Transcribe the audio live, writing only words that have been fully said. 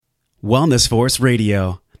Wellness Force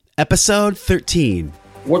Radio, episode 13.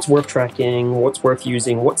 What's worth tracking? What's worth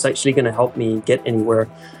using? What's actually going to help me get anywhere?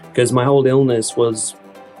 Because my whole illness was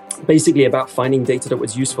basically about finding data that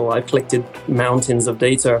was useful. I've collected mountains of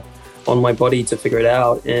data on my body to figure it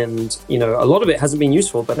out. And, a lot of it hasn't been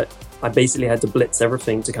useful, but I basically had to blitz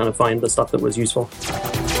everything to kind of find the stuff that was useful.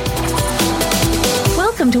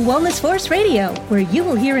 Welcome to Wellness Force Radio, where you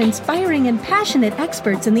will hear inspiring and passionate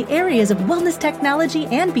experts in the areas of wellness technology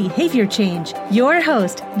and behavior change. Your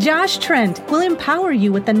host, Josh Trent, will empower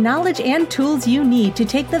you with the knowledge and tools you need to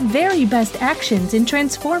take the very best actions in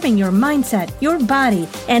transforming your mindset, your body,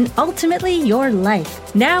 and ultimately your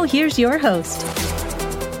life. Now here's your host.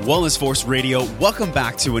 Wellness Force Radio, welcome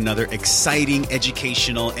back to another exciting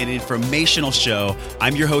educational and informational show.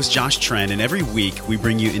 I'm your host, Josh Trent, and every week we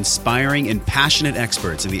bring you inspiring and passionate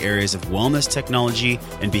experts in the areas of wellness, technology,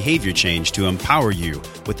 and behavior change to empower you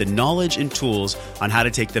with the knowledge and tools on how to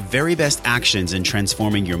take the very best actions in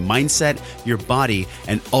transforming your mindset, your body,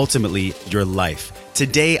 and ultimately your life.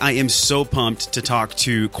 Today, I am so pumped to talk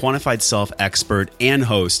to Quantified Self expert and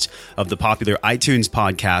host of the popular iTunes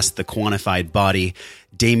podcast, The Quantified Body,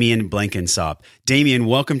 Damian Blenkinsop. Damian,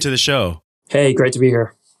 welcome to the show. Hey, great to be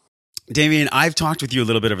here. Damian, I've talked with you a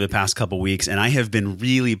little bit over the past couple of weeks, and I have been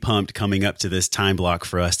really pumped coming up to this time block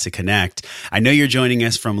for us to connect. I know you're joining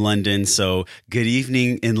us from London, so good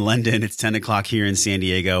evening in London. It's 10 o'clock here in San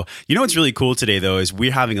Diego. You know what's really cool today, though, is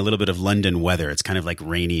we're having a little bit of London weather. It's kind of like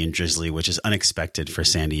rainy and drizzly, which is unexpected for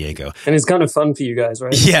San Diego. And it's kind of fun for you guys,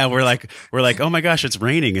 right? Yeah, we're like, oh my gosh, it's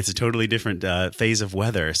raining. It's a totally different phase of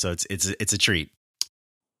weather, so it's a treat.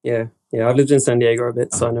 Yeah. I've lived in San Diego a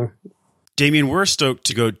bit, so I know. Damian, we're stoked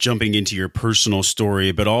to go jumping into your personal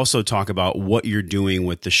story, but also talk about what you're doing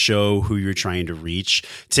with the show, who you're trying to reach.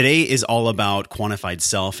 Today is all about quantified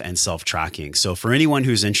self and self-tracking. So for anyone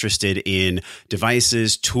who's interested in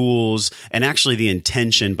devices, tools, and actually the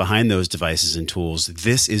intention behind those devices and tools,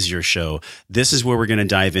 this is your show. This is where we're going to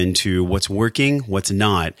dive into what's working, what's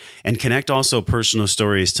not, and connect also personal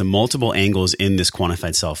stories to multiple angles in this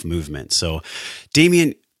quantified self movement. So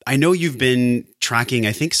Damian, I know you've been tracking,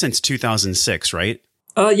 I think, since 2006, right?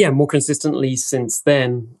 Yeah, more consistently since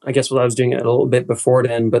then. I guess I was doing it a little bit before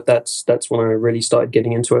then, but that's when I really started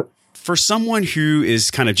getting into it. For someone who is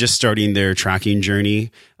kind of just starting their tracking journey,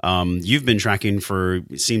 you've been tracking for,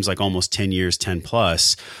 it seems like almost 10 years, 10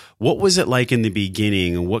 plus. What was it like in the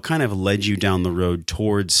beginning? What kind of led you down the road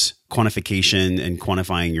towards quantification and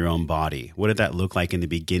quantifying your own body? What did that look like in the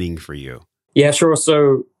beginning for you? Yeah, sure.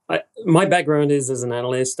 So my background is as an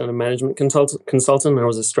analyst and a management consultant. I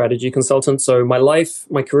was a strategy consultant. So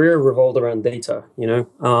my career revolved around data.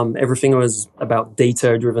 Everything was about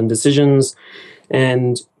data-driven decisions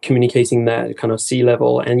and communicating that kind of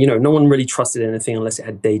C-level. And, no one really trusted anything unless it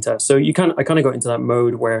had data. So I kind of got into that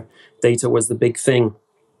mode where data was the big thing.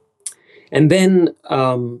 And then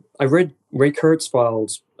I read Ray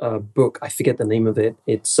Kurzweil's book. I forget the name of it.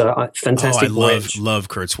 It's Fantastic Voyage. I love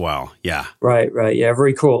Kurzweil. Yeah. Right. Yeah,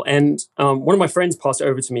 very cool. And one of my friends passed it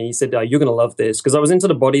over to me. He said, you're going to love this, because I was into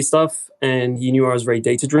the body stuff and he knew I was very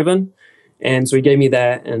data-driven. And so he gave me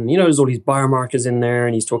that. And, there's all these biomarkers in there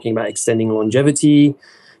and he's talking about extending longevity,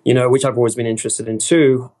 which I've always been interested in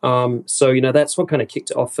too. So that's what kind of kicked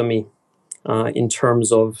it off for me in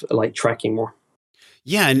terms of like tracking more.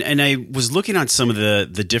 Yeah, and I was looking at some of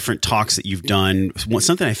the different talks that you've done.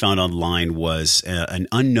 Something I found online was an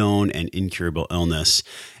unknown and incurable illness,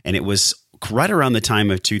 and it was right around the time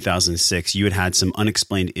of 2006. You had some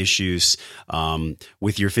unexplained issues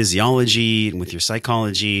with your physiology and with your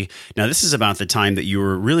psychology. Now, this is about the time that you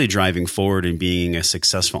were really driving forward and being a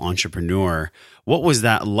successful entrepreneur. What was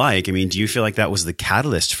that like? I mean, do you feel like that was the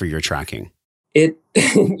catalyst for your tracking? It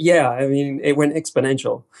went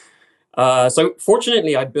exponential. So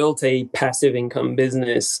fortunately, I built a passive income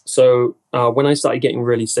business. So when I started getting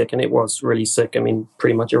really sick, and it was really sick,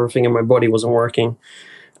 pretty much everything in my body wasn't working.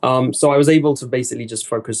 So I was able to basically just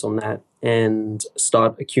focus on that and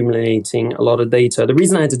start accumulating a lot of data. The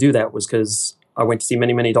reason I had to do that was because I went to see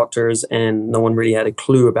many, many doctors and no one really had a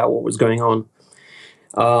clue about what was going on.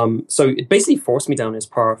 So it basically forced me down this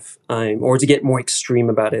path, or to get more extreme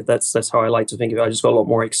about it. That's how I like to think of it. I just got a lot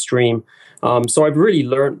more extreme. So I've really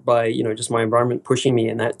learned by, just my environment pushing me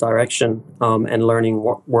in that direction, and learning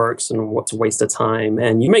what works and what's a waste of time.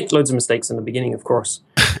 And you make loads of mistakes in the beginning, of course.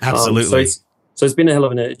 Absolutely. So it's been a hell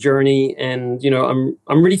of a journey, and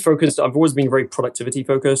I'm really focused. I've always been very productivity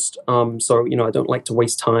focused. So I don't like to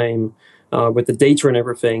waste time with the data and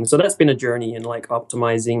everything. So that's been a journey in like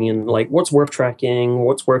optimizing and like what's worth tracking,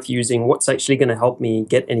 what's worth using, what's actually going to help me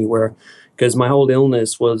get anywhere. Because my whole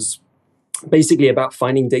illness was basically about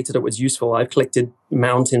finding data that was useful. I've collected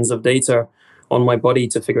mountains of data on my body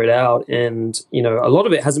to figure it out. And, a lot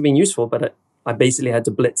of it hasn't been useful, but I basically had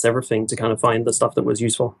to blitz everything to kind of find the stuff that was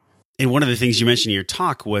useful. And one of the things you mentioned in your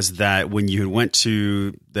talk was that when you went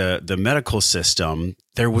to the medical system,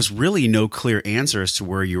 there was really no clear answer as to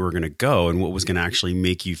where you were going to go and what was going to actually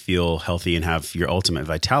make you feel healthy and have your ultimate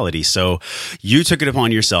vitality. So you took it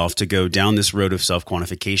upon yourself to go down this road of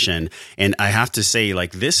self-quantification. And I have to say,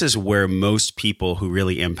 this is where most people who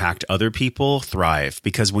really impact other people thrive.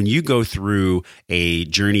 Because when you go through a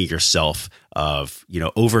journey yourself of,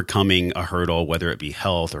 overcoming a hurdle, whether it be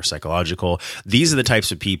health or psychological, these are the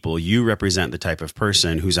types of people. You represent the type of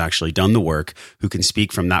person who's actually done the work, who can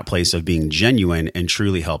speak from that place of being genuine and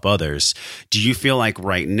truly help others. Do you feel like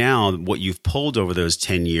right now, what you've pulled over those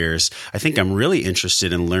 10 years, I think I'm really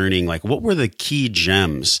interested in learning, what were the key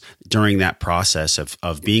gems during that process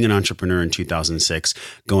of being an entrepreneur in 2006,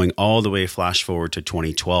 going all the way flash forward to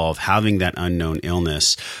 2012, having that unknown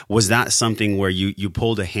illness? Was that something where you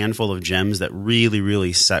pulled a handful of gems that really,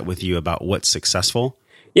 really set with you about what's successful?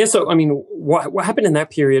 Yeah. So, what happened in that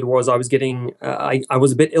period was I was getting, I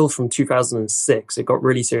was a bit ill from 2006. It got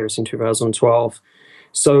really serious in 2012.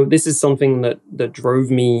 So this is something that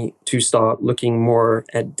drove me to start looking more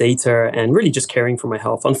at data and really just caring for my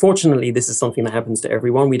health. Unfortunately, this is something that happens to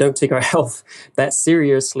everyone. We don't take our health that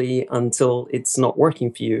seriously until it's not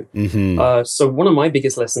working for you. Mm-hmm. So one of my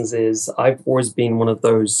biggest lessons is I've always been one of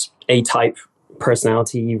those A-type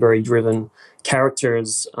personality, very driven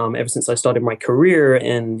characters ever since I started my career.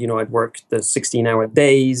 And, I'd work the 16-hour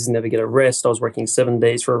days, never get a rest. I was working 7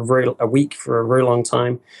 days for a week for a very long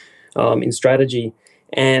time in strategy.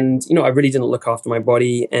 And, I really didn't look after my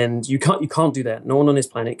body. And you can't do that. No one on this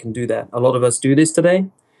planet can do that. A lot of us do this today.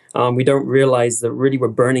 We don't realize that really we're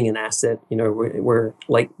burning an asset. We're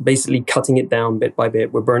basically cutting it down bit by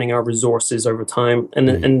bit. We're burning our resources over time.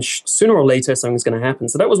 And sooner or later, something's going to happen.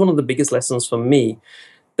 So that was one of the biggest lessons for me,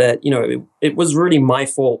 that, it was really my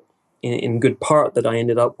fault in good part that I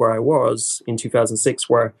ended up where I was in 2006,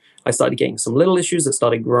 where I started getting some little issues that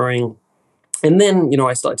started growing. And then,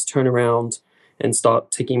 I started to turn around and start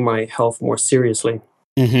taking my health more seriously.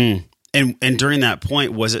 Mm-hmm. And during that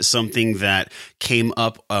point, was it something that came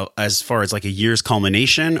up as far as a year's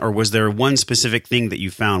culmination, or was there one specific thing that you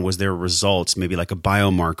found? Was there results, maybe a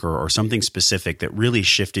biomarker or something specific that really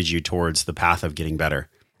shifted you towards the path of getting better?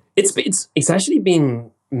 It's actually been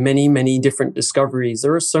many, many different discoveries.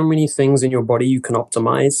 There are so many things in your body you can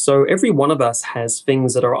optimize. So every one of us has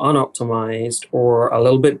things that are unoptimized or a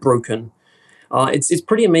little bit broken. It's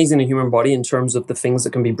pretty amazing, the human body, in terms of the things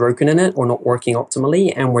that can be broken in it or not working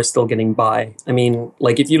optimally, and we're still getting by.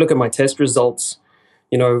 If you look at my test results,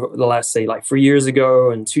 the last, say, 3 years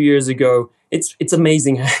ago and 2 years ago, it's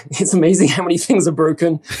amazing. It's amazing how many things are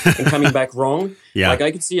broken and coming back wrong. Yeah.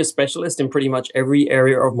 I could see a specialist in pretty much every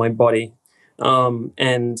area of my body.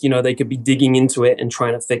 And they could be digging into it and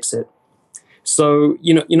trying to fix it. So,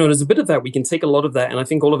 there's a bit of that. We can take a lot of that. And I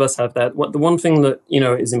think all of us have that. The one thing that,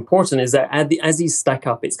 is important is that as these stack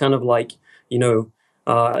up, it's kind of 0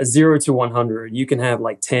 to 100. You can have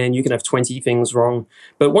 10, you can have 20 things wrong.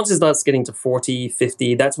 But once it starts getting to 40,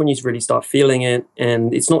 50, that's when you really start feeling it.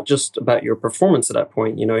 And it's not just about your performance at that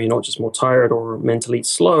point. You're not just more tired or mentally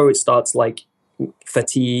slow. It starts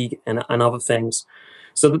fatigue and other things.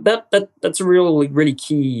 So that's a really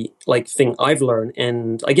key thing I've learned.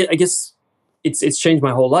 And I guess it's changed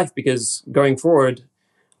my whole life, because going forward,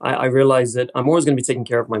 I realize that I'm always going to be taking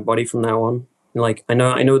care of my body from now on. I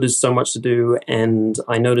know there's so much to do, and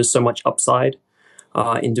I know there's so much upside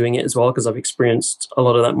in doing it as well, because I've experienced a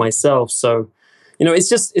lot of that myself. So, it's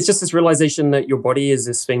just this realization that your body is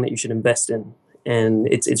this thing that you should invest in. And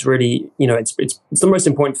it's really, it's the most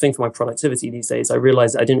important thing for my productivity these days. I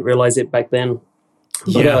didn't realize it back then.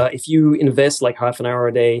 But if you invest half an hour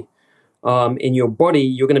a day in your body,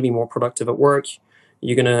 you're going to be more productive at work.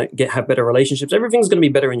 You're going to have better relationships. Everything's going to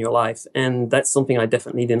be better in your life. And that's something I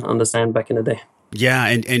definitely didn't understand back in the day. Yeah.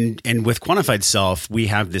 And with Quantified Self, we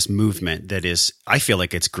have this movement that is, I feel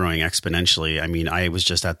like it's growing exponentially. I was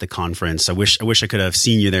just at the conference. I wish I could have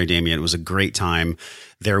seen you there, Damien. It was a great time.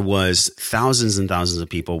 There was thousands and thousands of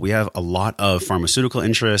people. We have a lot of pharmaceutical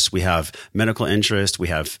interest. We have medical interest. We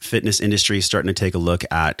have fitness industry starting to take a look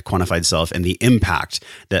at Quantified Self and the impact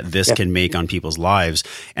that this can make on people's lives.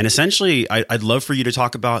 And essentially, I'd love for you to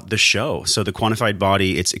talk about the show. So the Quantified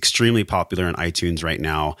Body, it's extremely popular on iTunes right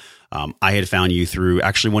now. I had found you through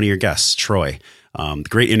actually one of your guests, Troy.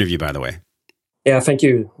 Great interview, by the way. Yeah, thank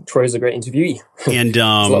you. Troy is a great interviewee. And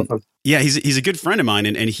Yeah, he's a good friend of mine,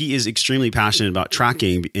 and he is extremely passionate about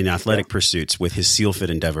tracking in athletic pursuits with his SEALFIT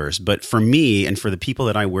endeavors. But for me and for the people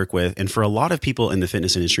that I work with, and for a lot of people in the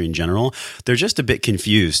fitness industry in general, they're just a bit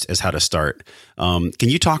confused as how to start. Can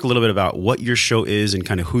you talk a little bit about what your show is and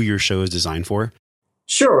kind of who your show is designed for?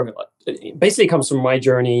 Sure. It basically comes from my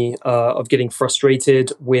journey of getting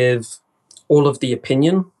frustrated with all of the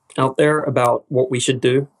opinion out there about what we should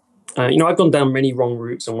do. I've gone down many wrong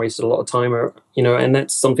routes and wasted a lot of time, and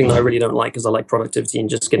that's something that I really don't like, because I like productivity and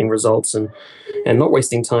just getting results and not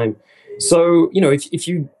wasting time. So,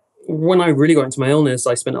 when I really got into my illness,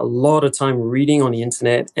 I spent a lot of time reading on the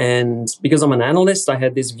internet. And because I'm an analyst, I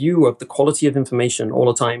had this view of the quality of information all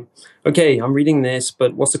the time. Okay, I'm reading this,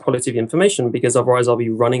 but what's the quality of information? Because otherwise I'll be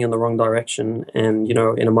running in the wrong direction. And,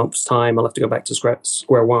 in a month's time, I'll have to go back to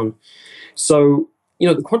square one. So,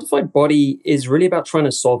 the quantified body is really about trying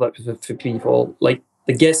to solve that for people. Like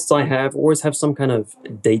the guests I have always have some kind of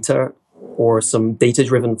data or some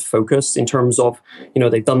data-driven focus in terms of,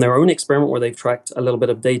 they've done their own experiment where they've tracked a little bit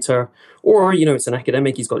of data, or, it's an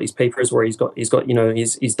academic, he's got these papers where he's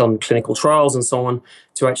done clinical trials and so on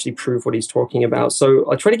to actually prove what he's talking about.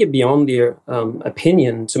 So I try to get beyond the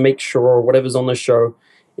opinion to make sure whatever's on the show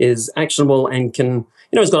is actionable and can,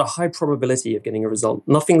 it's got a high probability of getting a result.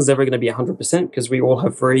 Nothing's ever going to be 100% because we all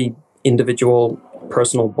have very individual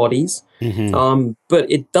personal bodies. Mm-hmm.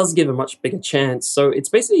 But it does give a much bigger chance. So it's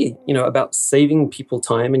basically, about saving people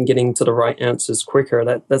time and getting to the right answers quicker.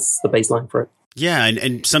 That's the baseline for it. Yeah.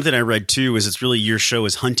 And something I read too is it's really your show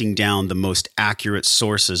is hunting down the most accurate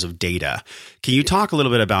sources of data. Can you talk a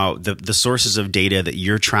little bit about the sources of data that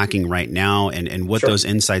you're tracking right now and what those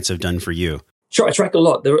insights have done for you? Sure, I track a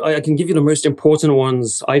lot. I can give you the most important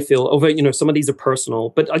ones, I feel. Although, some of these are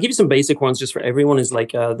personal, but I'll give you some basic ones just for everyone. Is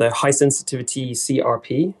like the high sensitivity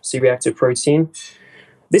CRP, C-reactive protein.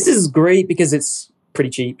 This is great because it's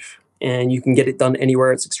pretty cheap and you can get it done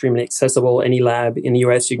anywhere. It's extremely accessible. Any lab in the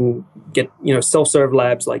US, you can get, self-serve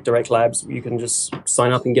labs like Direct Labs. You can just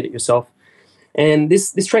sign up and get it yourself. And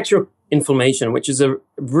this tracks your inflammation, which is a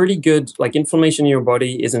really good, like inflammation in your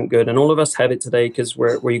body isn't good. And all of us have it today because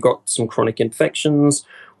where you got some chronic infections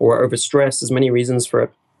or overstress, there's many reasons for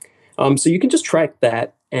it. So you can just track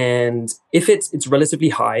that. And if it's relatively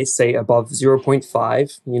high, say above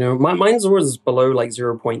 0.5, mine's always below like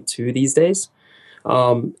 0.2 these days.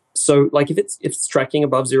 So like if it's tracking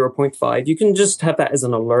above 0.5, you can just have that as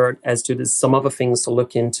an alert as to there's some other things to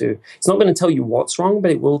look into. It's not going to tell you what's wrong,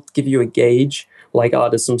 but it will give you a gauge like,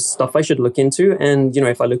 there's some stuff I should look into. And,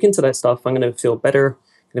 if I look into that stuff, I'm going to feel better,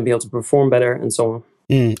 going to be able to perform better and so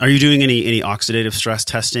on. Are you doing any oxidative stress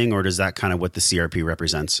testing, or does that kind of what the CRP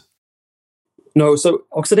represents? No, so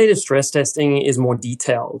oxidative stress testing is more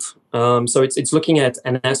detailed. So it's looking at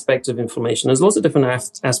an aspect of inflammation. There's lots of different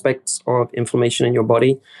aspects of inflammation in your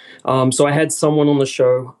body. So I had someone on the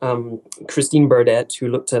show, Christine Burdett, who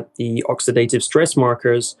looked at the oxidative stress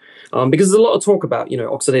markers, because there's a lot of talk about,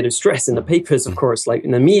 oxidative stress in the papers, of course, like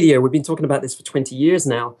in the media. We've been talking about this for 20 years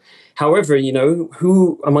now. However,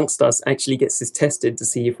 who amongst us actually gets this tested to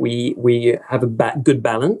see if we have a good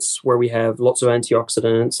balance where we have lots of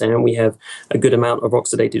antioxidants and we have a good amount of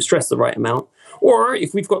oxidative stress, the right amount, or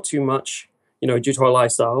if we've got too much, due to our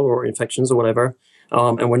lifestyle or infections or whatever,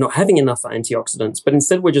 and we're not having enough antioxidants, but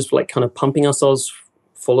instead we're just like kind of pumping ourselves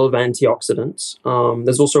full of antioxidants.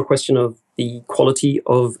 There's also a question of the quality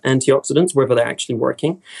of antioxidants, whether they're actually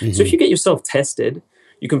working. Mm-hmm. So if you get yourself tested,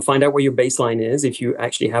 you can find out where your baseline is if you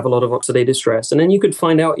actually have a lot of oxidative stress. And then you could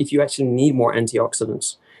find out if you actually need more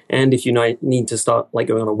antioxidants and if you need to start like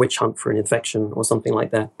going on a witch hunt for an infection or something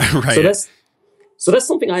like that. Right. So that's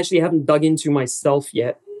something I actually haven't dug into myself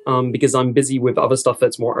yet because I'm busy with other stuff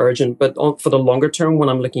that's more urgent. But for the longer term, when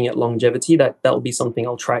I'm looking at longevity, that'll be something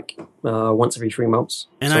I'll track once every 3 months.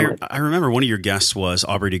 And I remember one of your guests was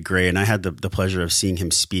Aubrey de Grey, and I had the pleasure of seeing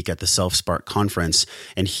him speak at the Self-Spark conference.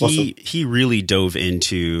 And he really dove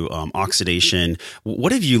into oxidation.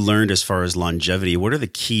 What have you learned as far as longevity? What are the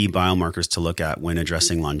key biomarkers to look at when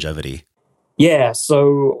addressing longevity? Yeah,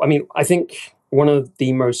 so I think one of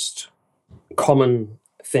the most common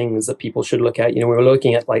things that people should look at, we're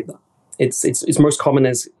looking at like it's most common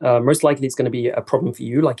as most likely it's going to be a problem for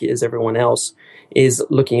you like it is everyone else, is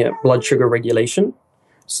looking at blood sugar regulation.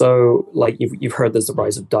 So like you've heard there's the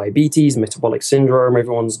rise of diabetes, metabolic syndrome,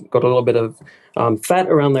 everyone's got a little bit of fat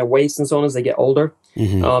around their waist and so on as they get older.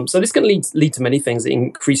 Mm-hmm. So this can lead to many things. It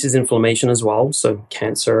increases inflammation as well, so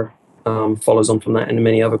cancer follows on from that and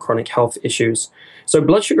many other chronic health issues. So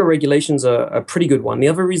blood sugar regulation's a pretty good one. The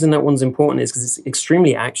other reason that one's important is because it's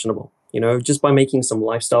extremely actionable. Just by making some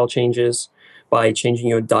lifestyle changes, by changing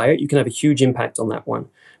your diet, you can have a huge impact on that one.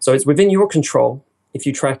 So it's within your control if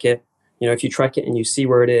you track it if you track it and you see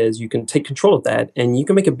where it is, you can take control of that and you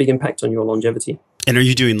can make a big impact on your longevity. And are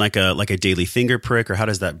you doing like a daily finger prick, or how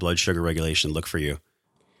does that blood sugar regulation look for you?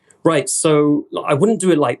 Right. So I wouldn't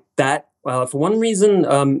do it like that. For one reason,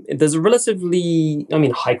 there's a relatively,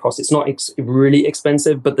 high cost. It's not really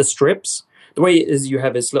expensive, but the strips, the way it is, you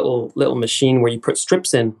have this little machine where you put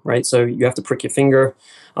strips in, right? So you have to prick your finger,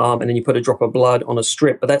 and then you put a drop of blood on a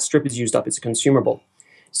strip, but that strip is used up. It's a consumable.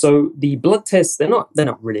 So the blood tests, they're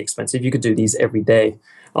not really expensive. You could do these every day.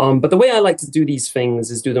 But the way I like to do these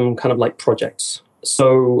things is do them kind of like projects.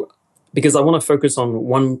 So because I want to focus on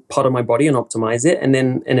one part of my body and optimize it. And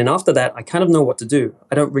then after that, I kind of know what to do.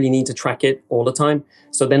 I don't really need to track it all the time.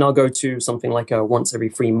 So then I'll go to something like a once every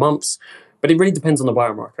 3 months. But it really depends on the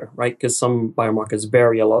biomarker, right? Because some biomarkers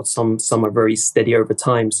vary a lot. Some are very steady over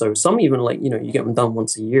time. So some even you get them done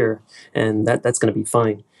once a year, and that's going to be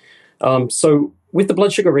fine. So with the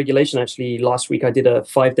blood sugar regulation, actually, last week I did a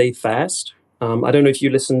 5-day fast. I don't know if you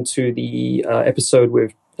listened to the episode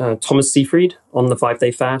with Thomas Seyfried on the 5-day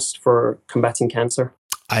fast for combating cancer.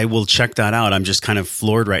 I will check that out. I'm just kind of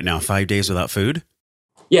floored right now. 5 days without food?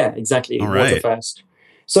 Yeah, exactly. All water right. fast.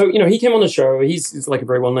 So, he came on the show. He's like a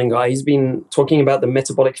very well-known guy. He's been talking about the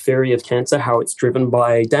metabolic theory of cancer, how it's driven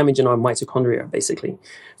by damage in our mitochondria, basically.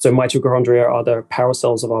 So mitochondria are the power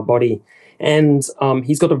cells of our body. And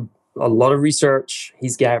he's got a lot of research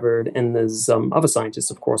he's gathered, and there's other scientists,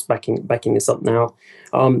 of course, backing this up now,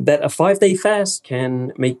 that a 5-day fast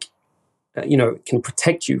can make, can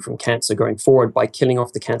protect you from cancer going forward by killing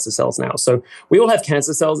off the cancer cells now. So we all have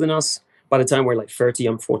cancer cells in us. By the time we're like 30,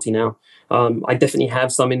 I'm 40 now. I definitely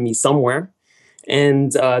have some in me somewhere.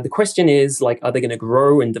 And the question is, are they going to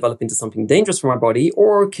grow and develop into something dangerous for my body,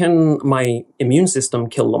 or can my immune system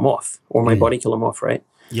kill them off, or my body kill them off, right?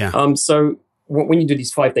 Yeah. So when you do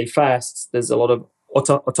these 5-day fasts, there's a lot of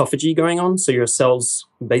autophagy going on. So your cells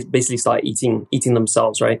basically start eating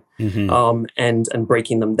themselves, right? Mm-hmm. And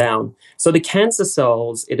breaking them down. So the cancer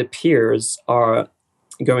cells, it appears, are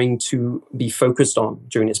going to be focused on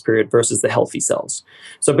during this period versus the healthy cells.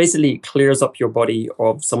 So basically it clears up your body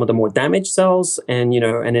of some of the more damaged cells, and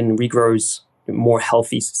and then regrows more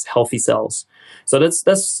healthy cells. So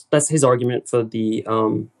that's his argument for the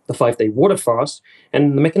 5-day water fast.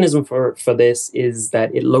 And the mechanism for this is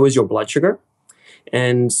that it lowers your blood sugar.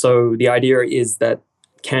 And so the idea is that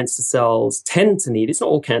cancer cells tend to need, it's not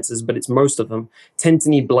all cancers, but it's most of them, tend to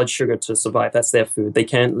need blood sugar to survive. That's their food. They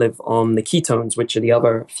can't live on the ketones, which are the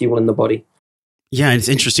other fuel in the body. Yeah, and it's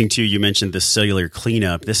interesting too. You mentioned the cellular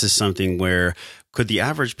cleanup. This is something where could the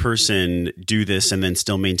average person do this and then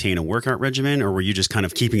still maintain a workout regimen, or were you just kind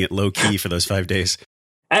of keeping it low key for those 5 days?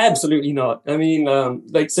 Absolutely not. I mean,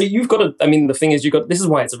 so you've got to, the thing is, this is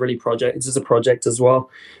why it's a project as well.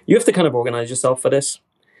 You have to kind of organize yourself for this.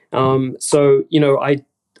 So,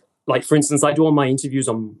 for instance, I do all my interviews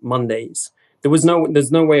on Mondays. There's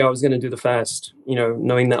no way I was going to do the fast,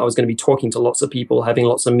 knowing that I was going to be talking to lots of people, having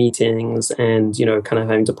lots of meetings, and, kind of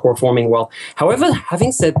having to performing well. However,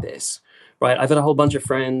 having said this, right, I've had a whole bunch of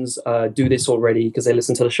friends do this already because they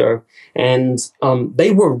listen to the show, and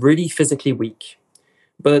they were really physically weak.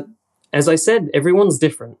 But as I said, everyone's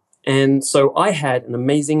different. And so I had an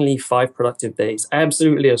amazingly 5 productive days,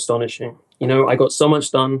 absolutely astonishing. I got so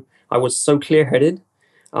much done. I was so clear-headed,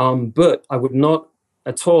 but I would not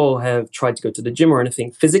at all have tried to go to the gym or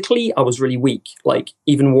anything. Physically, I was really weak. Like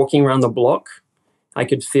even walking around the block, I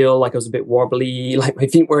could feel like I was a bit wobbly, like my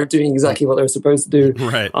feet weren't doing exactly what they were supposed to do.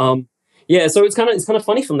 Right. Yeah, so it's kind of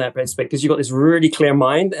funny from that perspective, because you got this really clear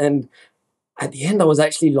mind, and at the end I was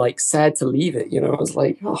actually like sad to leave it. I was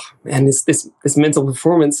like, oh man, this mental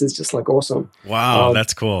performance is just like awesome. Wow,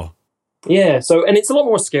 that's cool. Yeah, so, and it's a lot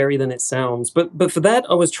more scary than it sounds, but for that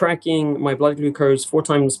I was tracking my blood glucose 4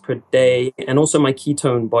 times per day, and also my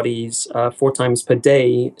ketone bodies 4 times per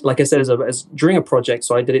day. Like I said, as during a project,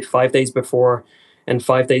 so I did it 5 days before and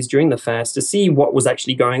 5 days during the fast to see what was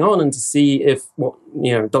actually going on, and to see if what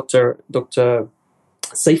Dr.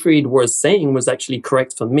 Seyfried was saying was actually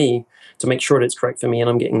correct for me, to make sure that it's correct for me and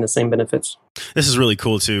I'm getting the same benefits. This is really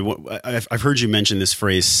cool too. I've heard you mention this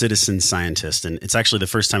phrase, citizen scientist, and it's actually the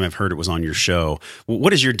first time I've heard it was on your show.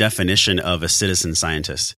 What is your definition of a citizen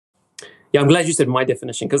scientist? Yeah, I'm glad you said my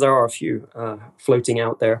definition, because there are a few floating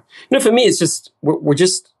out there. For me, it's just,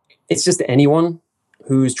 it's just anyone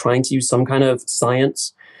who's trying to use some kind of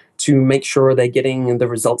science to make sure they're getting the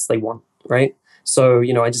results they want, right? So,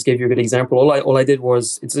 I just gave you a good example. All I did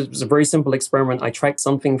was, it was a very simple experiment. I tracked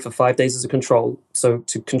something for 5 days as a control. So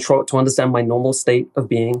to understand my normal state of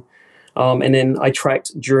being. And then I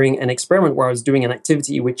tracked during an experiment where I was doing an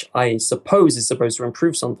activity which I suppose is supposed to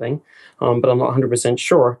improve something, but I'm not 100%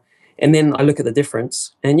 sure. And then I look at the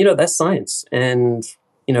difference, and that's science. And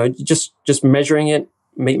just measuring it,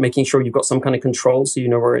 making sure you've got some kind of control so you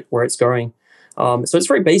know where it's going. So it's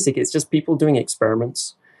very basic. It's just people doing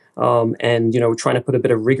experiments, and trying to put a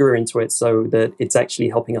bit of rigor into it so that it's actually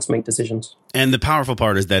helping us make decisions. And the powerful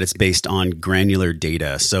part is that it's based on granular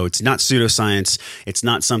data. So it's not pseudoscience. It's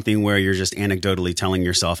not something where you're just anecdotally telling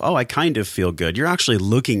yourself, oh, I kind of feel good. You're actually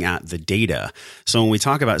looking at the data. So when we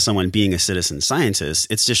talk about someone being a citizen scientist,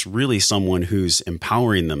 it's just really someone who's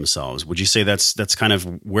empowering themselves. Would you say that's kind of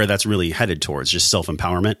where that's really headed towards, just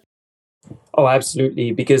self-empowerment? Oh,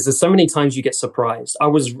 absolutely. Because there's so many times you get surprised. I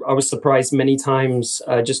was surprised many times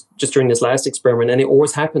just during this last experiment, and it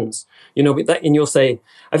always happens. And you'll say,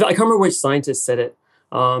 I can't remember which scientist said it,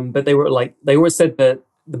 but they always said that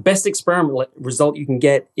the best experiment result you can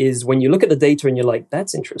get is when you look at the data and you're like,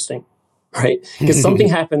 that's interesting, right? Because something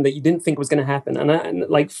happened that you didn't think was going to happen. And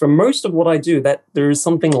like for most of what I do, that there is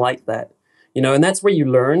something like that, and that's where you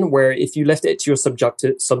learn. Where if you left it to your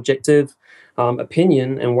subjective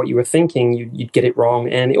opinion and what you were thinking, you'd get it wrong.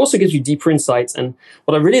 And it also gives you deeper insights. And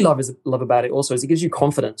what I really love about it also is it gives you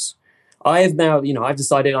confidence. I have now, I've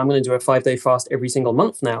decided I'm going to do a 5-day fast every single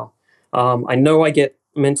month now. I know I get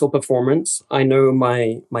mental performance. I know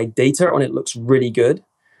my data on it looks really good.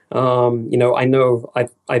 I know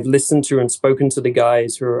I've listened to and spoken to the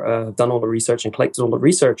guys who have done all the research and collected all the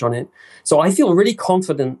research on it. So I feel really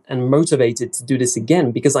confident and motivated to do this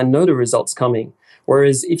again because I know the results coming.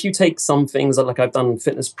 Whereas if you take some things like I've done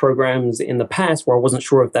fitness programs in the past where I wasn't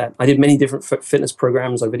sure of that. I did many different fitness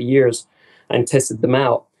programs over the years and tested them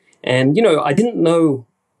out. And, I didn't know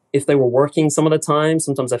if they were working some of the time.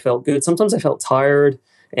 Sometimes I felt good. Sometimes I felt tired.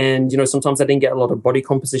 And, sometimes I didn't get a lot of body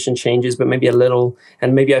composition changes, but maybe a little.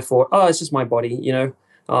 And maybe I thought, oh, it's just my body,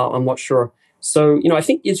 I'm not sure. So, I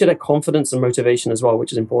think it gives you that confidence and motivation as well,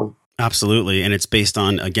 which is important. Absolutely. And it's based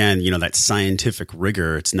on, again, that scientific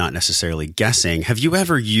rigor. It's not necessarily guessing. Have you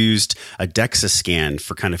ever used a DEXA scan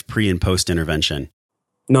for kind of pre and post intervention?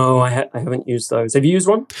 No, I haven't used those. Have you used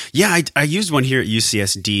one? Yeah, I used one here at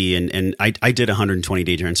UCSD, and I did a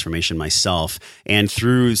 120-day transformation myself. And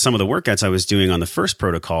through some of the workouts I was doing on the first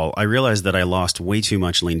protocol, I realized that I lost way too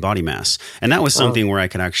much lean body mass. And that was something where I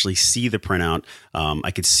could actually see the printout.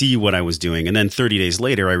 I could see what I was doing. And then 30 days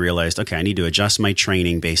later, I realized, okay, I need to adjust my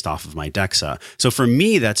training based off of my DEXA. So for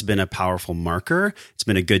me, that's been a powerful marker. It's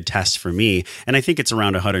been a good test for me. And I think it's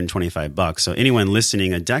around $125. So anyone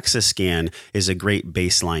listening, a DEXA scan is a great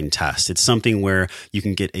baseline test. It's something where you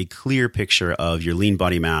can get a clear picture of your lean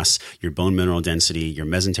body mass, your bone mineral density, your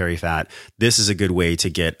mesentery fat. This is a good way to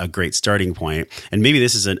get a great starting point. And maybe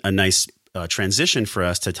this is a nice transition for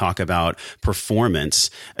us to talk about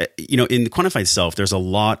performance. In the quantified self, there's a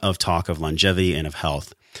lot of talk of longevity and of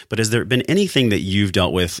health. But has there been anything that you've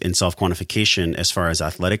dealt with in self-quantification as far as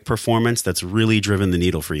athletic performance that's really driven the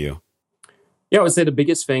needle for you? Yeah, I would say the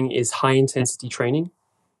biggest thing is high intensity training.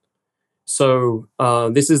 So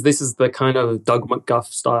this is the kind of Doug McGuff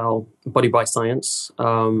style body by science.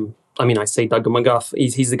 I say Doug McGuff.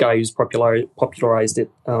 He's the guy who's popularized it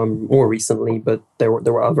more recently, but there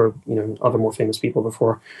were other more famous people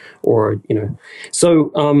before,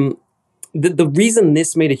 So the reason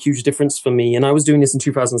this made a huge difference for me, and I was doing this in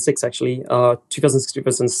 2006 actually,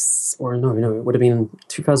 2006, it would have been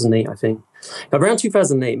 2008, I think. Around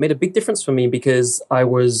 2008, it made a big difference for me because I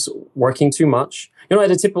was working too much. I had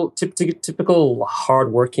a typical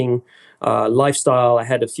hard-working lifestyle. I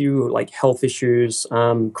had a few health issues,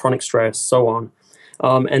 chronic stress, so on.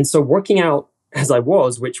 And so working out as I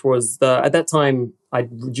was, which was at that time, I'd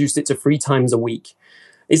reduced it to 3 times a week.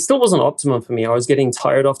 It still wasn't optimum for me. I was getting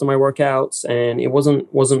tired after my workouts, and it wasn't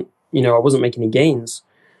I wasn't making any gains.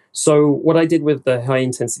 So what I did with the high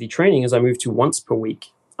intensity training is I moved to once per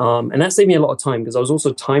week. And that saved me a lot of time because I was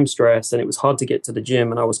also time stressed and it was hard to get to the gym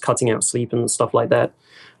and I was cutting out sleep and stuff like that,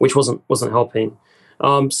 which wasn't helping.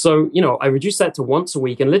 So I reduced that to once a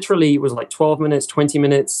week, and literally it was 12 minutes, 20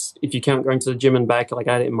 minutes, if you count going to the gym and back,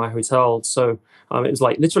 I had it in my hotel. So it was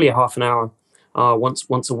literally a half an hour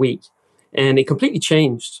once a week. And it completely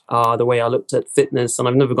changed the way I looked at fitness, and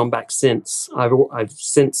I've never gone back since. I've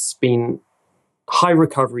since been high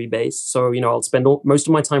recovery based. So, I'll spend most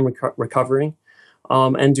of my time recovering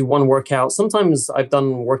and do one workout. Sometimes I've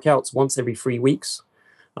done workouts once every 3 weeks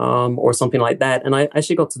or something like that. And I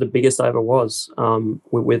actually got to the biggest I ever was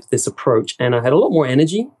with this approach. And I had a lot more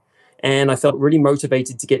energy, and I felt really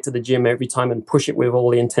motivated to get to the gym every time and push it with all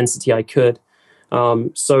the intensity I could.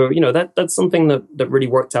 So that's something that really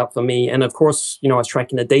worked out for me. And of course, I was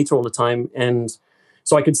tracking the data all the time. And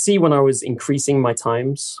so I could see when I was increasing my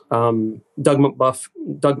times. Doug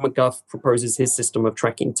McGuff proposes his system of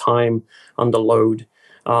tracking time under load.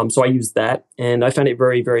 So I used that, and I found it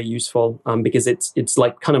very, very useful because it's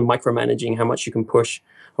like kind of micromanaging how much you can push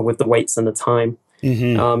with the weights and the time.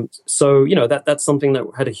 So that's something that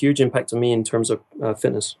had a huge impact on me in terms of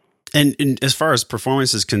fitness. And as far as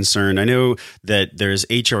performance is concerned, I know that there's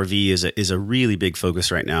HRV is a really big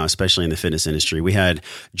focus right now, especially in the fitness industry. We had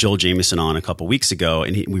Joel Jamieson on a couple weeks ago,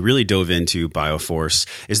 and we really dove into BioForce.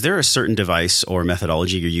 Is there a certain device or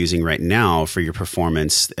methodology you're using right now for your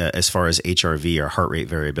performance as far as HRV or heart rate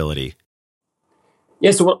variability?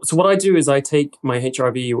 Yeah, so what I do is I take my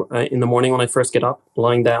HRV in the morning when I first get up,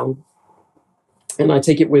 lying down, and I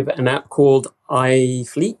take it with an app called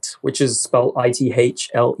iFleet, which is spelled ITHLETE,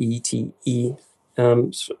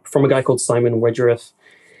 from a guy called Simon Wedgeworth.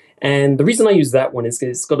 And the reason I use that one is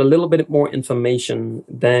because it's got a little bit more information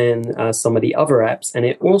than some of the other apps, and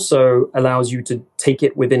it also allows you to take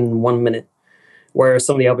it within 1 minute, whereas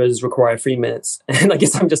some of the others require 3 minutes. And I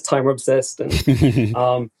guess I'm just time obsessed, and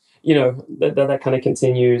that kind of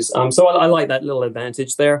continues. So I like that little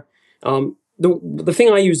advantage there. The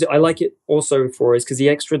thing I like it also for is because the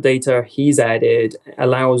extra data he's added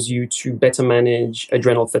allows you to better manage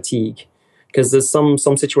adrenal fatigue. Because there's some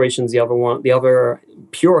situations the other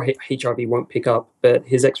pure HRV won't pick up, but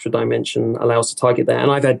his extra dimension allows to target that.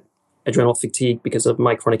 And I've had adrenal fatigue because of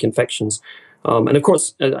my chronic infections. And of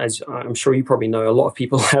course, as I'm sure you probably know, a lot of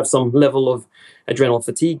people have some level of adrenal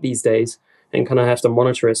fatigue these days, and kind of have to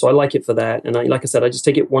monitor it. So I like it for that. And like I said, I just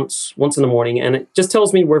take it once in the morning, and it just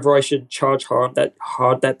tells me whether I should charge hard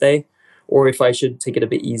that day, or if I should take it a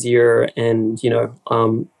bit easier and,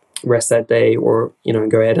 rest that day, or,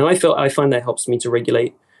 go ahead. And I find that helps me to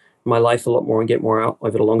regulate my life a lot more and get more out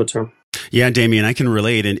over the longer term. Yeah, Damien, I can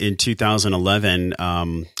relate. In 2011,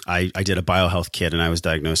 I did a biohealth kit, and I was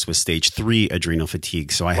diagnosed with stage 3 adrenal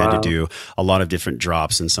fatigue. So I had to do a lot of different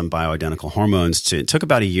drops and some bioidentical hormones. It took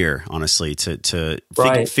about a year, honestly, to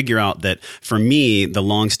figure out that for me, the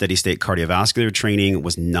long steady state cardiovascular training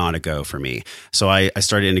was not a go for me. So I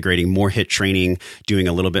started integrating more HIIT training, doing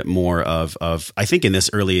a little bit more of I think in this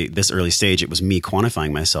early stage, it was me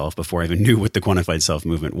quantifying myself before I even knew what the quantified self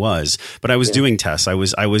movement was. But I was doing tests. I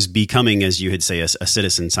was becoming, as you would say, a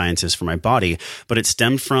citizen scientist for my body, but it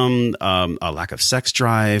stemmed from a lack of sex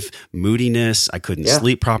drive, moodiness. I couldn't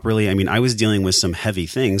sleep properly. I mean, I was dealing with some heavy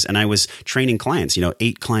things, and I was training clients,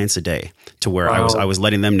 8 clients a day, to where I was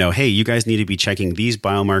letting them know, hey, you guys need to be checking these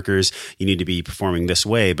biomarkers. You need to be performing this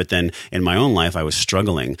way. But then in my own life, I was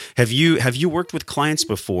struggling. Have you worked with clients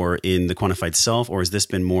before in the quantified self, or has this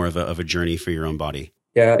been more of a journey for your own body?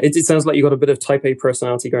 Yeah, it sounds like you got a bit of type A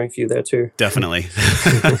personality going for you there too. Definitely.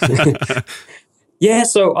 Yeah,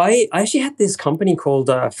 so I actually had this company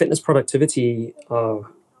called Fitness Productivity a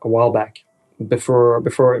while back, before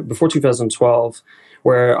 2012,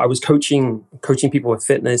 where I was coaching people with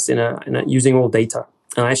fitness in using all data.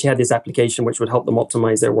 And I actually had this application which would help them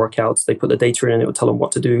optimize their workouts. They put the data in, and it would tell them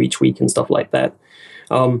what to do each week and stuff like that.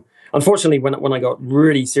 Unfortunately, when I got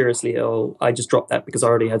really seriously ill, I just dropped that because I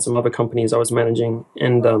already had some other companies I was managing,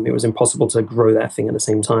 and it was impossible to grow that thing at the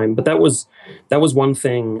same time. But that was one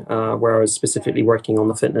thing where I was specifically working on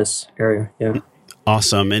the fitness area. Yeah.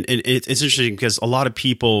 Awesome. And it's interesting because a lot of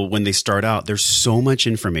people, when they start out, there's so much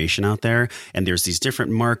information out there, and there's these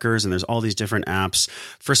different markers, and there's all these different apps.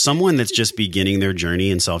 For someone that's just beginning their journey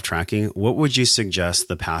in self-tracking, what would you suggest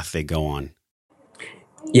the path they go on?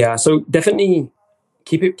 Yeah, so definitely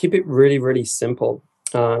keep it really, really simple.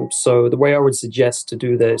 So the way I would suggest to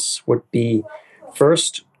do this would be,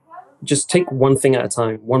 first, just take one thing at a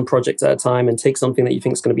time, one project at a time, and take something that you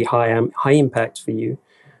think is going to be high impact for you,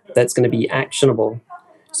 that's going to be actionable.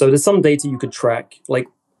 So there's some data you could track, like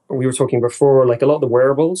we were talking before, like a lot of the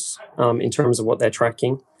wearables, in terms of what they're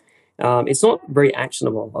tracking. It's not very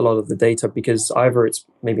actionable, a lot of the data, because either it's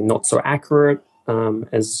maybe not so accurate,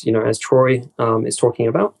 as Troy is talking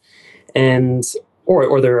about, and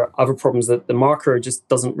or there are other problems that the marker just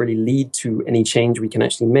doesn't really lead to any change we can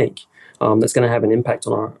actually make, that's going to have an impact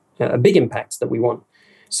on a big impact that we want.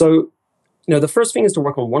 So, the first thing is to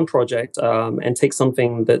work on one project and take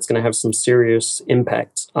something that's going to have some serious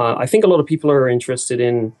impact. I think a lot of people are interested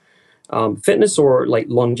in fitness or like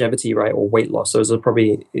longevity, right, or weight loss. Those are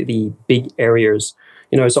probably the big areas.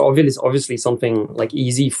 So obviously something like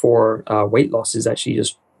easy for weight loss is actually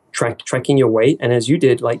just tracking your weight, and as you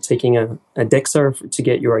did, like taking a DEXA to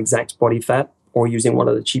get your exact body fat, or using one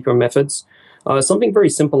of the cheaper methods, something very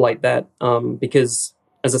simple like that, because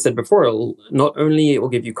as I said before, it will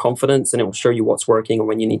give you confidence, and it will show you what's working and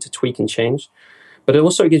when you need to tweak and change, but it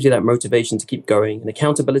also gives you that motivation to keep going and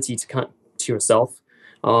accountability to yourself.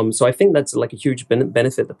 So I think that's like a huge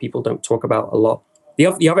benefit that people don't talk about a lot.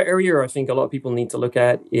 The other area I think a lot of people need to look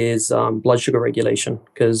at is blood sugar regulation,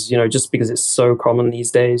 because just because it's so common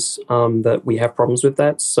these days that we have problems with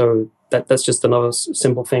that. So that's just another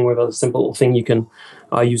simple thing with a simple thing you can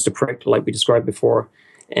use to prick, like we described before.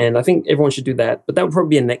 And I think everyone should do that. But that would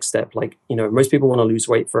probably be a next step. Like, most people want to lose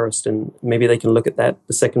weight first, and maybe they can look at that,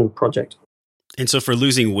 the second project. And so for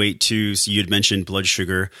losing weight too, so you'd mentioned blood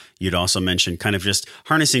sugar. You'd also mentioned kind of just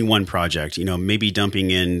harnessing one project, maybe dumping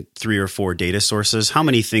in 3 or 4 data sources. How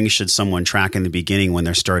many things should someone track in the beginning when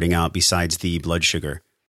they're starting out besides the blood sugar?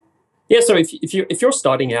 Yeah, so if you're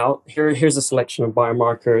starting out, here's a selection of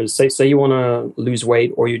biomarkers. Say you want to lose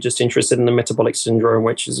weight, or you're just interested in the metabolic syndrome,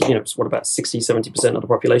 which is what about 60-70% of the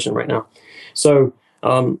population right now. So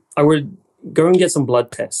I would go and get some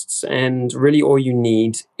blood tests, and really all you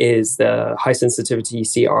need is the high sensitivity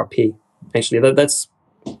CRP. Actually, that's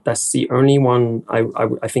the only one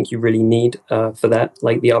I think you really need for that.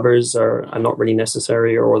 Like the others are not really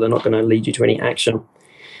necessary, or they're not going to lead you to any action.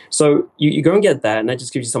 So you go and get that, and that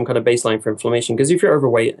just gives you some kind of baseline for inflammation. Because if you're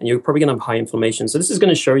overweight, you're probably going to have high inflammation. So this is going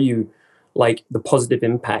to show you like the positive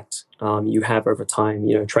impact you have over time.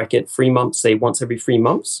 Track it 3 months, say once every 3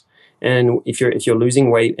 months. And if you're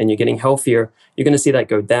losing weight and you're getting healthier, you're going to see that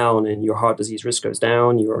go down, and your heart disease risk goes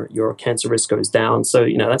down, your cancer risk goes down. So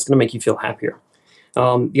that's going to make you feel happier.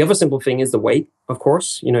 The other simple thing is the weight, of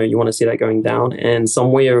course. You want to see that going down, and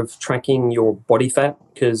some way of tracking your body fat,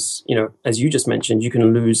 because as you just mentioned, you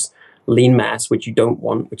can lose lean mass, which you don't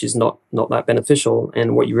want, which is not that beneficial.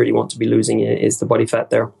 And what you really want to be losing is the body fat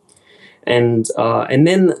there. And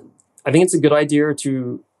then I think it's a good idea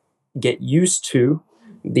to get used to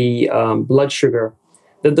the blood sugar.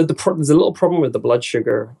 There's a little problem with the blood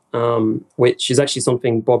sugar, which is actually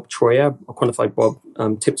something Bob Troyer, Quantified Bob,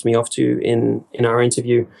 tipped me off to in our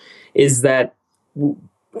interview, is that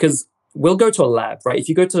because we'll go to a lab, right? If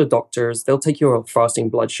you go to the doctors, they'll take your fasting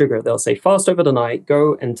blood sugar. They'll say, fast over the night,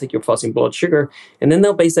 go and take your fasting blood sugar, and then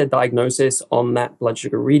they'll base their diagnosis on that blood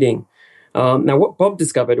sugar reading. Now, what Bob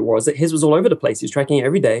discovered was that his was all over the place. He was tracking it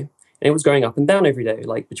every day, and it was going up and down every day,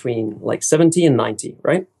 like between 70 and 90,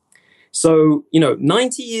 right? So,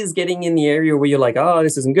 90 is getting in the area where you're like,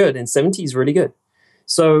 this isn't good. And 70 is really good.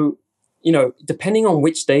 So, depending on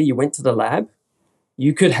which day you went to the lab,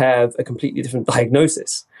 you could have a completely different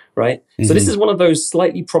diagnosis, right? Mm-hmm. So this is one of those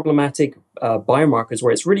slightly problematic biomarkers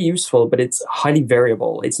where it's really useful, but it's highly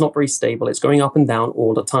variable. It's not very stable. It's going up and down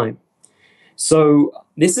all the time. So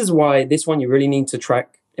this is why this one you really need to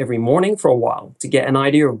track every morning for a while to get an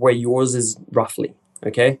idea of where yours is roughly.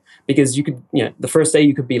 Okay, because you could, the first day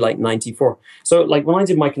you could be like 94. So like when I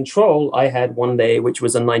did my control, I had one day which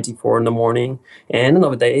was a 94 in the morning, and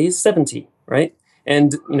another day is 70, right?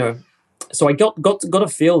 And so I got a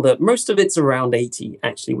feel that most of it's around 80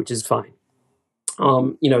 actually, which is fine.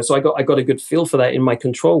 So I got a good feel for that in my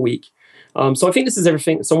control week. So I think this is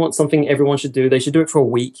something everyone should do. They should do it for a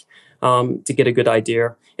week to get a good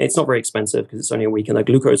idea. It's not very expensive because it's only a week, and the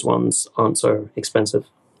glucose ones aren't so expensive.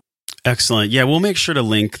 Excellent. Yeah, we'll make sure to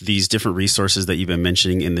link these different resources that you've been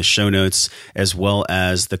mentioning in the show notes, as well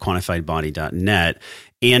as the quantifiedbody.net.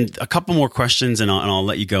 And a couple more questions, and I'll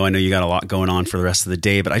let you go. I know you got a lot going on for the rest of the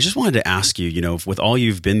day, but I just wanted to ask you, with all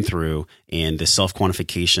you've been through and the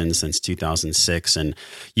self-quantification since 2006, and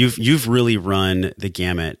you've really run the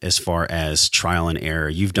gamut as far as trial and error.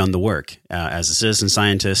 You've done the work as a citizen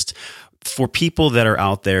scientist. For people that are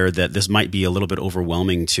out there that this might be a little bit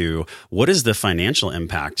overwhelming to, what is the financial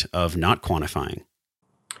impact of not quantifying?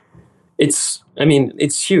 It's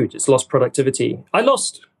huge. It's lost productivity. I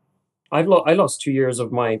lost 2 years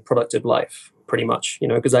of my productive life pretty much,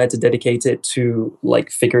 because I had to dedicate it to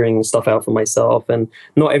like figuring stuff out for myself, and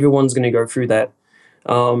not everyone's going to go through that.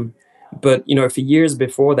 But, for years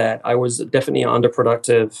before that, I was definitely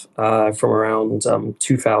underproductive from around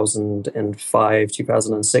 2005,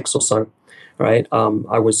 2006 or so, right?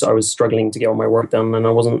 I was struggling to get all my work done, and I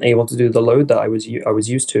wasn't able to do the load that I was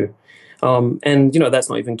used to. And, that's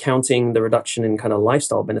not even counting the reduction in kind of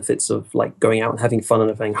lifestyle benefits of like going out and having fun and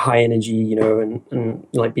having high energy, and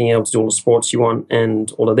like being able to do all the sports you want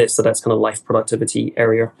and all of this. So that's kind of life productivity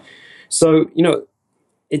area. So,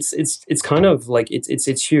 it's kind of like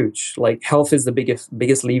it's huge. Like health is the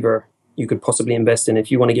biggest lever you could possibly invest in if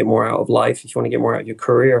you want to get more out of life, if you want to get more out of your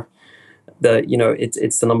career.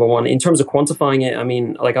 It's the number one in terms of quantifying it. I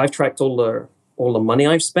mean, like I've tracked all the money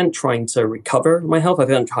I've spent trying to recover my health. I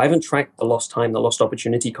haven't tracked the lost time, the lost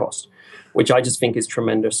opportunity cost, which I just think is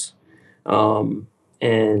tremendous. And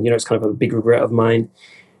it's kind of a big regret of mine.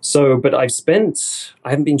 So, but I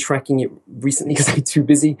haven't been tracking it recently because I'm too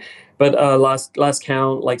busy. But last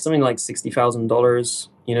count, like something like $60,000,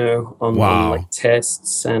 on like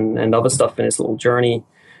tests and other stuff in this little journey,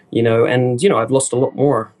 and I've lost a lot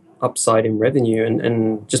more upside in revenue,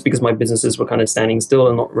 and just because my businesses were kind of standing still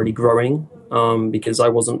and not really growing, because I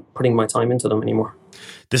wasn't putting my time into them anymore.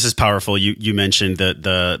 This is powerful. You mentioned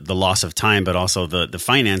the loss of time, but also the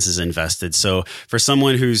finances invested. So for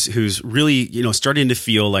someone who's really starting to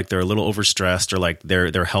feel like they're a little overstressed or like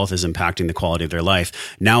their health is impacting the quality of their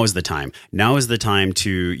life, now is the time. Now is the time to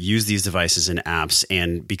use these devices and apps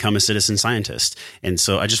and become a citizen scientist. And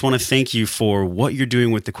so I just want to thank you for what you're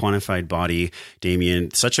doing with the Quantified Body,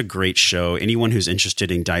 Damien. Such a great show. Anyone who's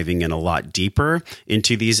interested in diving in a lot deeper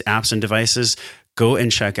into these apps and devices, go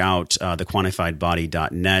and check out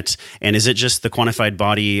thequantifiedbody.net. And is it just the Quantified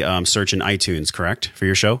Body search in iTunes, correct, for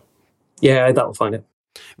your show? Yeah, that'll find it.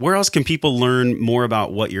 Where else can people learn more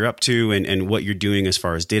about what you're up to and what you're doing as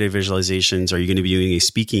far as data visualizations? Are you going to be doing any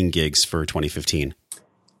speaking gigs for 2015?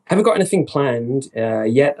 Haven't got anything planned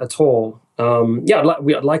yet at all.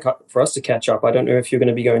 I'd like for us to catch up. I don't know if you're going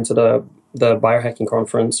to be going to the biohacking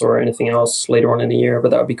conference or anything else later on in the year,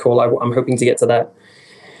 but that would be cool. I'm hoping to get to that.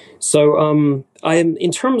 So I'm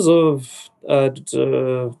in terms of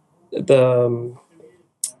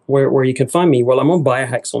where you can find me. Well, I'm on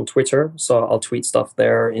Biohacks on Twitter, so I'll tweet stuff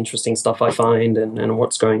there, interesting stuff I find, and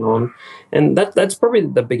what's going on. And that's probably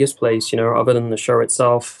the biggest place, other than the show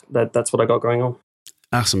itself. That's what I got going on.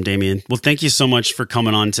 Awesome, Damien. Well, thank you so much for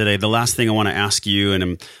coming on today. The last thing I want to ask you,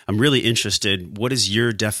 and I'm really interested, what is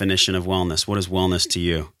your definition of wellness? What is wellness to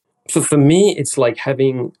you? For me, it's like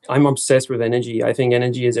I'm obsessed with energy. I think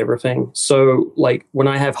energy is everything. So like when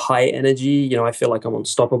I have high energy, I feel like I'm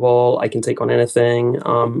unstoppable. I can take on anything.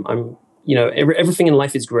 Everything in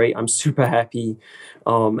life is great. I'm super happy.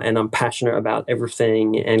 And I'm passionate about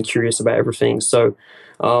everything and curious about everything. So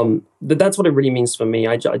that's what it really means for me.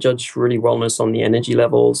 I judge really wellness on the energy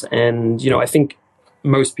levels. And, I think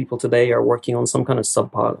most people today are working on some kind of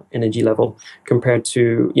subpar energy level compared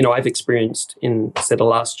to, I've experienced in, say, the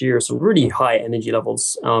last year, some really high energy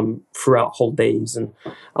levels throughout whole days, and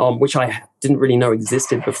which I didn't really know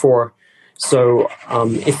existed before. So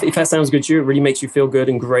if that sounds good to you, it really makes you feel good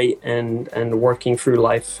and great and working through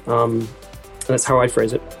life. That's how I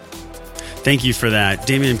phrase it. Thank you for that.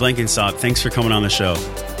 Damien Blenkinsop, thanks for coming on the show.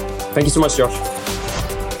 Thank you so much, Josh.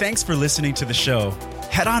 Thanks for listening to the show.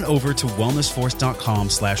 Head on over to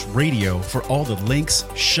wellnessforce.com/radio for all the links,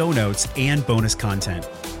 show notes, and bonus content.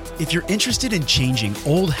 If you're interested in changing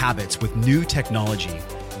old habits with new technology,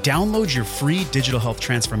 download your free digital health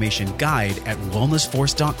transformation guide at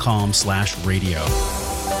wellnessforce.com/radio.